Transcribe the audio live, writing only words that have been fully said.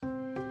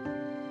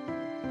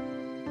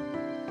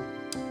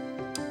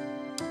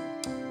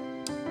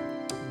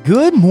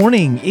Good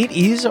morning. It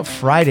is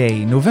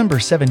Friday, November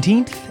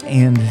 17th,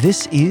 and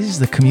this is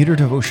the Commuter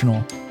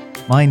Devotional.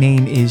 My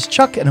name is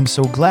Chuck, and I'm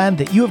so glad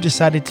that you have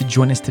decided to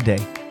join us today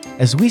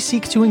as we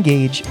seek to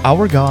engage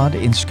our God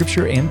in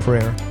Scripture and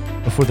prayer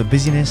before the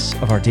busyness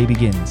of our day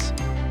begins.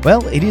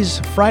 Well, it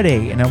is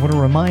Friday, and I want to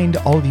remind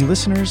all of you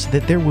listeners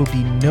that there will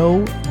be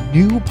no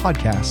new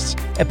podcasts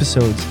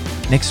episodes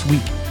next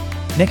week.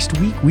 Next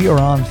week, we are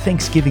on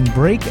Thanksgiving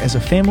break as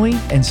a family,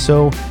 and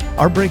so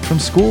our break from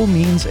school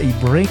means a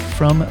break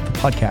from the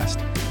podcast.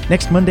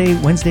 Next Monday,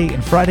 Wednesday,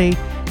 and Friday,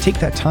 take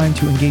that time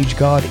to engage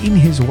God in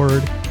His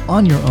Word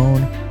on your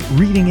own,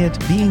 reading it,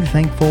 being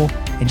thankful,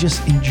 and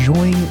just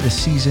enjoying the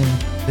season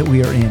that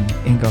we are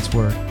in God's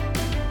Word.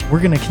 We're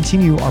going to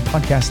continue our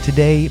podcast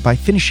today by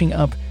finishing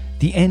up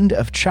the end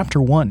of chapter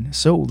 1.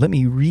 So let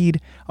me read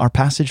our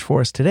passage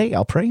for us today.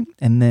 I'll pray,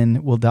 and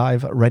then we'll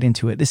dive right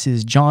into it. This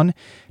is John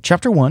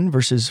chapter 1,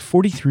 verses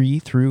 43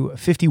 through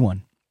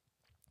 51.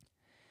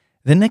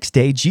 The next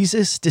day,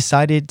 Jesus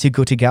decided to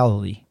go to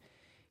Galilee.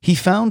 He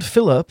found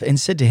Philip and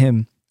said to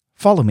him,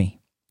 "Follow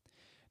me."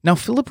 Now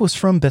Philip was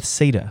from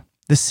Bethsaida,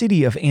 the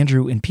city of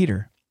Andrew and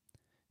Peter.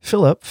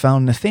 Philip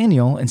found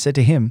Nathanael and said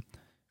to him,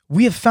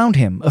 "We have found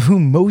him, of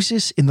whom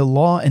Moses in the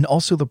law and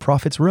also the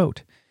prophets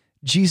wrote,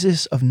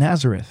 Jesus of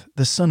Nazareth,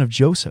 the son of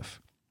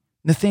Joseph."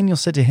 Nathanael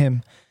said to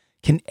him,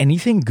 "Can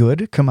anything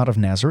good come out of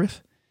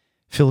Nazareth?"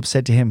 Philip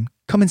said to him,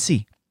 "Come and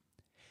see."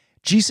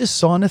 Jesus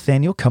saw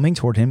Nathanael coming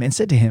toward him and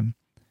said to him,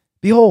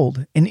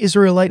 "Behold, an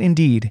Israelite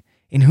indeed,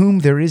 in whom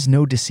there is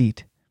no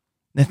deceit."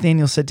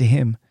 Nathanael said to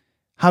him,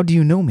 "How do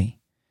you know me?"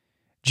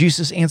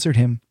 Jesus answered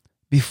him,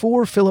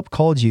 "Before Philip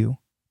called you,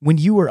 when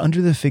you were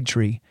under the fig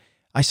tree,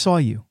 I saw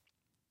you."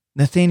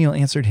 Nathanael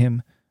answered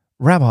him,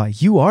 "Rabbi,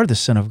 you are the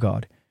Son of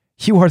God.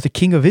 You are the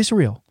King of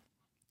Israel."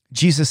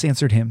 Jesus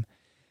answered him,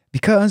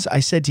 "Because I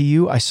said to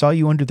you, I saw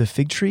you under the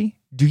fig tree,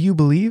 do you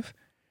believe?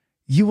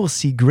 You will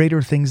see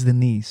greater things than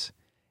these."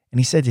 And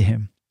he said to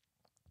him,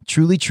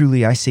 "Truly,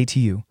 truly, I say to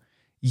you,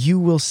 you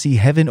will see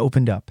heaven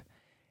opened up,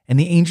 and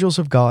the angels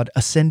of God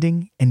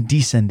ascending and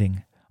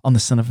descending on the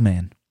Son of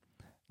Man."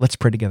 Let's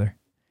pray together.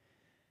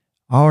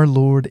 Our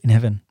Lord in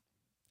heaven,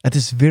 at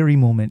this very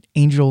moment,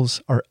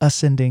 angels are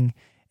ascending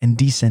and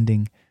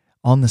descending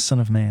on the Son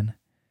of Man.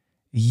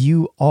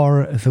 You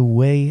are the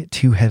way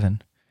to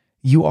heaven.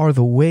 You are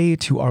the way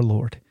to our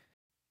Lord.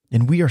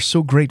 And we are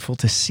so grateful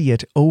to see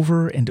it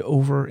over and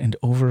over and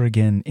over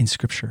again in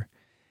Scripture.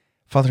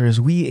 Father,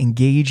 as we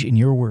engage in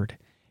your word,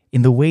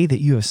 in the way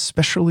that you have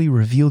specially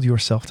revealed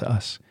yourself to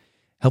us,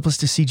 help us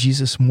to see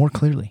Jesus more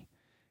clearly.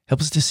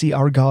 Help us to see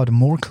our God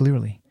more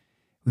clearly.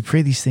 We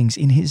pray these things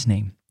in his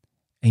name.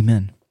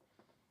 Amen.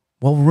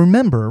 Well,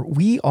 remember,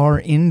 we are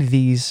in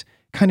these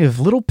kind of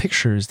little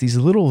pictures, these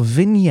little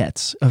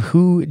vignettes of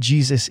who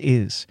Jesus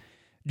is.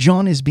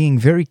 John is being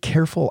very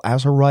careful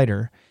as a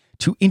writer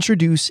to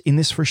introduce in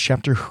this first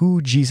chapter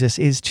who Jesus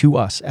is to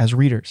us as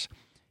readers.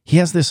 He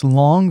has this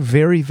long,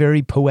 very,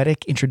 very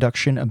poetic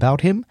introduction about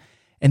him,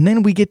 and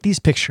then we get these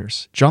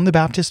pictures. John the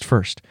Baptist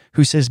first,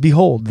 who says,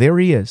 "Behold, there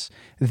he is.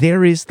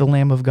 There is the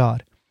Lamb of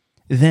God."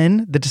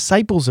 Then the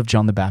disciples of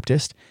John the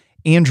Baptist,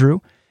 Andrew,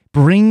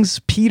 brings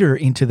Peter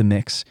into the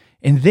mix,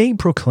 and they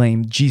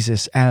proclaim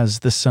Jesus as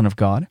the Son of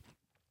God.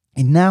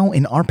 And now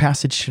in our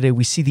passage today,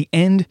 we see the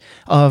end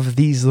of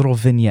these little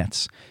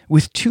vignettes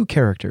with two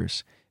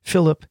characters,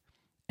 Philip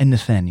and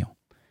Nathanael.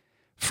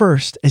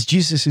 First, as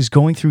Jesus is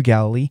going through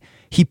Galilee,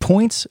 he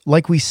points,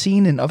 like we've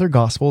seen in other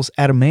Gospels,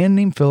 at a man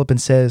named Philip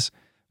and says,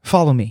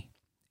 "Follow me."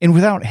 And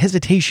without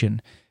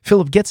hesitation,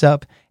 Philip gets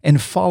up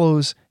and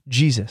follows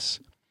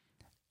Jesus.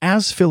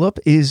 As Philip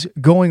is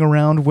going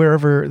around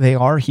wherever they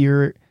are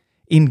here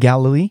in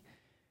Galilee,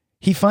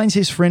 he finds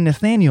his friend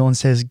Nathanael and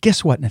says,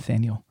 "Guess what,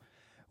 Nathanael?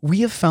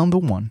 We have found the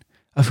one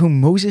of whom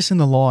Moses in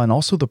the law and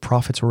also the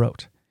prophets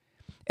wrote."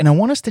 And I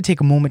want us to take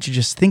a moment to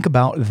just think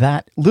about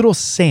that little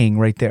saying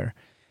right there.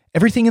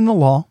 Everything in the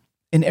law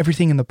and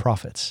everything in the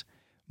prophets.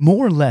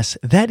 More or less,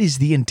 that is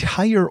the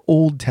entire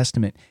Old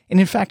Testament. And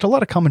in fact, a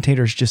lot of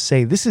commentators just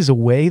say this is a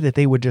way that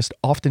they would just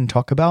often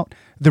talk about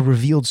the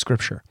revealed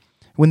Scripture.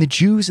 When the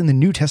Jews in the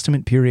New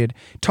Testament period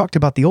talked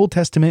about the Old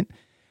Testament,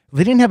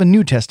 they didn't have a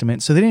New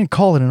Testament, so they didn't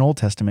call it an Old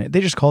Testament.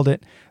 They just called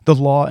it the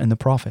law and the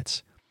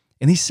prophets.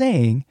 And he's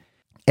saying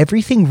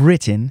everything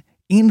written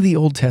in the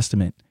Old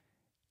Testament,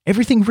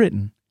 everything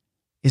written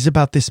is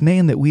about this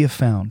man that we have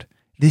found,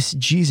 this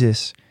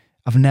Jesus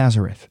of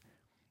Nazareth.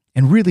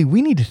 And really,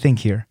 we need to think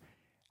here,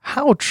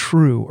 how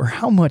true or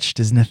how much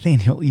does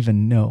Nathanael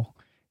even know?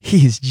 He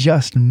has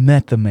just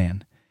met the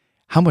man.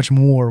 How much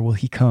more will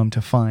he come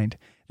to find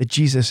that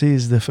Jesus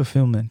is the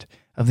fulfillment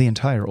of the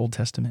entire Old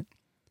Testament?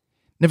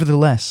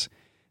 Nevertheless,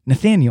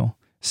 Nathanael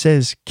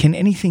says, "Can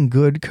anything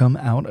good come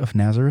out of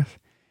Nazareth?"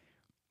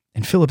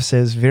 And Philip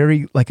says,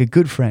 very like a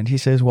good friend, he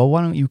says, "Well,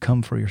 why don't you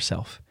come for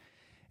yourself?"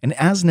 And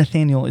as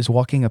Nathanael is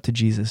walking up to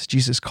Jesus,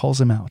 Jesus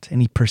calls him out,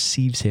 and he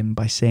perceives him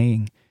by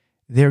saying,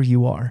 "There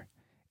you are,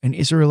 an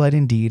Israelite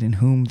indeed, in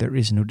whom there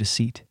is no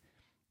deceit."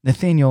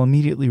 Nathanael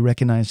immediately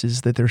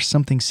recognizes that there's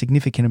something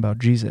significant about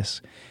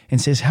Jesus and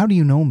says, "How do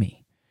you know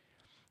me?"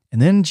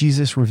 And then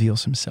Jesus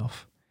reveals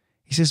himself.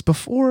 He says,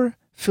 before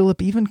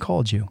Philip even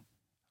called you,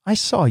 I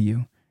saw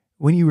you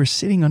when you were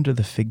sitting under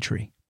the fig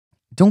tree.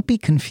 Don't be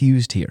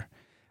confused here.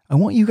 I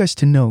want you guys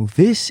to know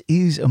this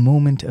is a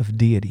moment of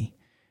deity.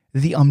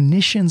 The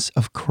omniscience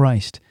of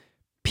Christ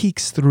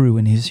peeks through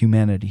in his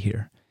humanity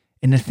here.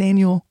 And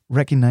Nathanael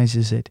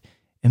recognizes it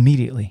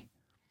immediately.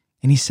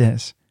 And he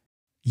says,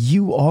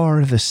 you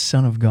are the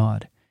Son of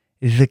God,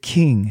 the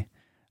King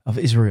of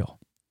Israel.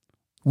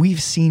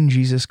 We've seen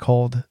Jesus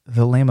called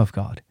the Lamb of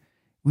God.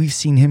 We've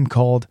seen him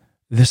called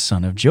the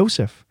Son of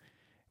Joseph.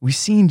 We've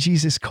seen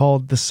Jesus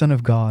called the Son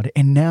of God,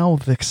 and now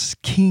the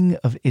King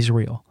of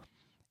Israel.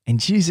 And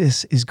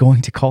Jesus is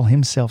going to call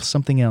himself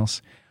something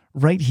else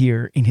right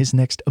here in his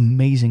next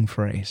amazing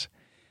phrase.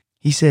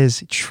 He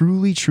says,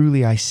 truly,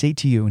 truly, I say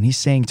to you, and he's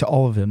saying to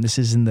all of them, this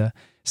is in the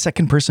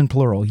second person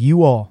plural,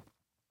 you all.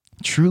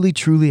 Truly,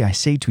 truly, I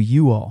say to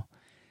you all,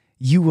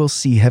 you will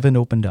see heaven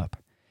opened up,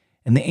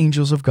 and the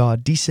angels of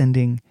God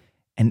descending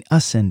and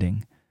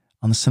ascending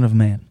on the Son of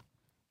Man.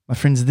 My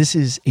friends, this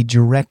is a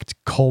direct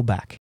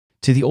callback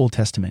to the Old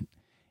Testament.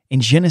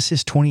 In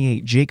Genesis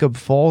 28, Jacob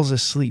falls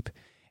asleep,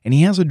 and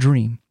he has a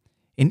dream.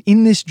 And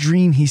in this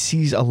dream, he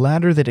sees a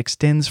ladder that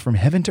extends from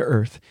heaven to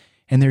earth,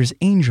 and there's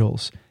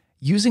angels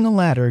using a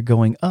ladder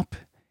going up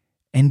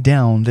and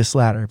down this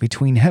ladder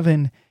between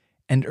heaven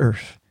and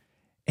earth.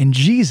 And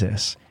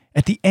Jesus,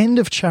 at the end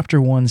of chapter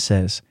 1,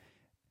 says,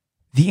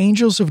 the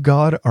angels of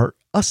God are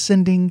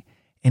ascending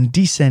and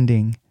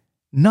descending,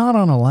 not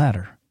on a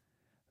ladder,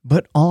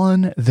 but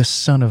on the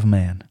Son of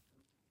Man.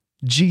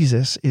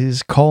 Jesus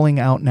is calling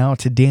out now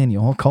to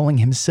Daniel, calling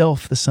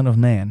himself the Son of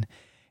Man,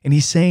 and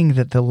he's saying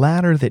that the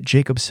ladder that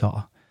Jacob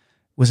saw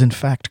was in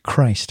fact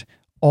Christ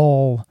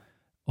all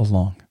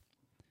along.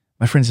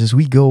 My friends, as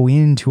we go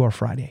into our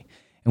Friday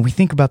and we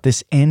think about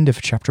this end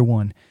of chapter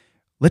 1,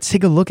 let's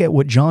take a look at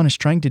what John is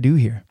trying to do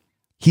here.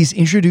 He's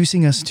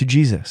introducing us to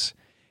Jesus.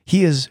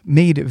 He has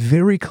made it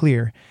very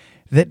clear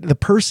that the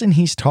person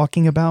he's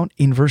talking about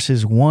in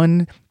verses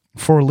 1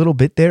 for a little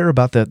bit there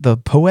about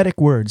the poetic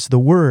words, the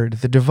Word,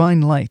 the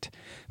divine light,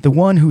 the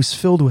one who's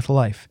filled with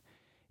life,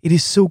 it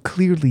is so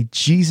clearly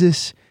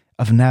Jesus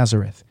of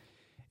Nazareth.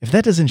 If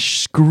that doesn't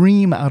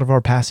scream out of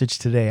our passage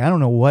today, I don't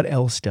know what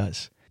else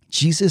does.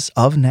 Jesus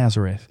of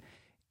Nazareth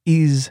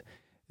is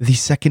the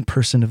second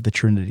person of the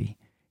Trinity.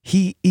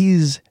 He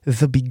is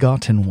the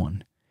begotten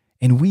one,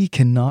 and we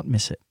cannot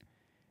miss it.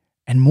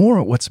 And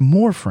what's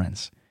more,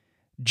 friends,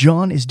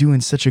 John is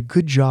doing such a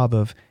good job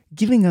of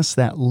giving us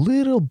that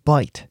little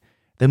bite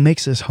that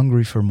makes us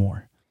hungry for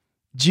more.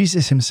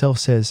 Jesus himself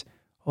says,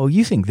 oh,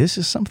 you think this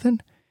is something?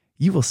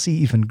 You will see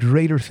even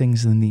greater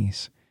things than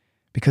these.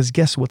 Because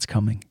guess what's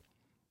coming?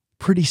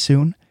 Pretty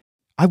soon,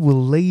 I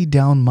will lay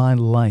down my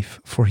life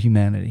for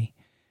humanity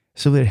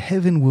so that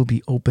heaven will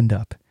be opened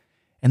up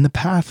and the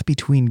path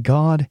between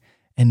God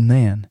and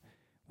man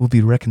will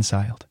be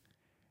reconciled.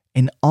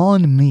 And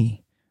on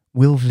me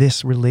will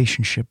this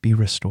relationship be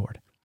restored.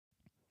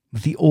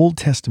 The Old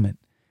Testament,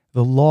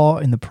 the law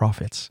and the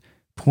prophets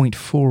point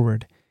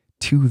forward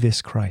to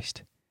this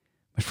Christ.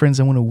 My friends,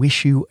 I want to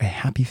wish you a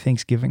happy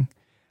Thanksgiving.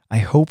 I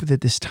hope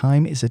that this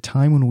time is a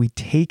time when we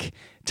take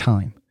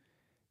time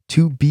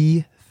to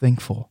be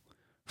thankful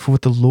for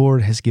what the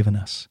Lord has given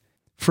us.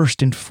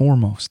 First and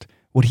foremost,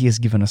 what he has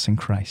given us in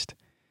Christ,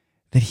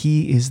 that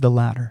he is the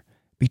ladder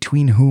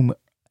between whom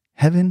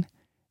heaven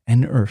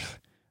and earth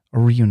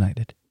are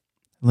reunited.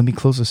 Let me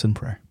close this in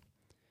prayer.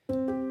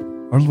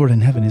 Our Lord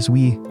in heaven, as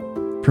we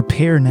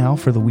prepare now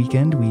for the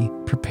weekend, we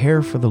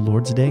prepare for the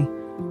Lord's Day,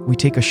 we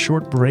take a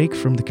short break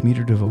from the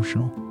commuter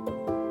devotional.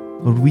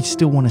 Lord, we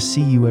still want to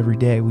see you every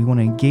day. We want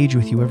to engage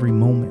with you every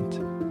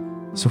moment.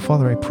 So,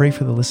 Father, I pray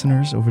for the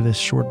listeners over this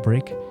short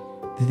break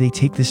that they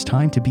take this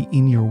time to be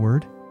in your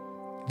word,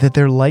 that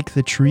they're like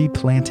the tree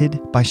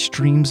planted by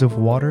streams of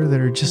water that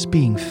are just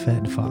being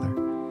fed, Father,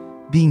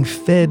 being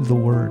fed the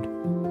word,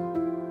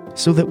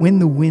 so that when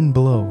the wind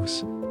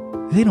blows,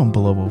 they don't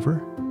blow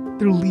over,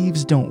 their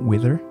leaves don't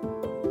wither.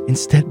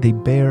 Instead, they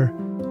bear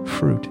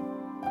fruit.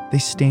 They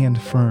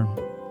stand firm,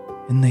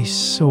 and they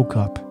soak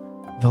up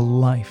the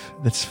life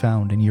that's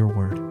found in your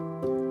word.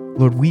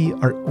 Lord, we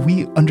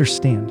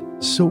understand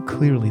so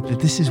clearly that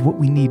this is what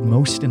we need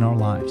most in our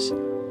lives.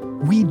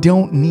 We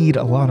don't need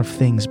a lot of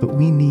things, but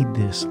we need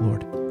this,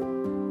 Lord.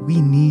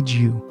 We need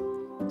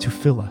you to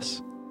fill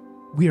us.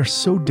 We are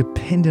so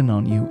dependent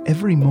on you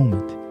every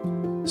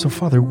moment. So,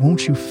 Father,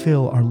 won't you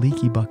fill our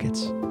leaky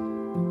buckets?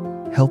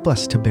 Help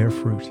us to bear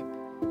fruit.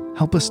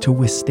 Help us to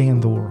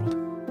withstand the world.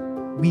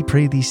 We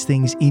pray these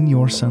things in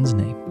your Son's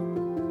name.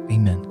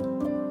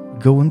 Amen.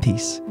 Go in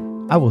peace.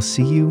 I will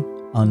see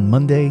you on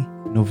Monday,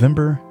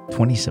 November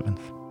 27th.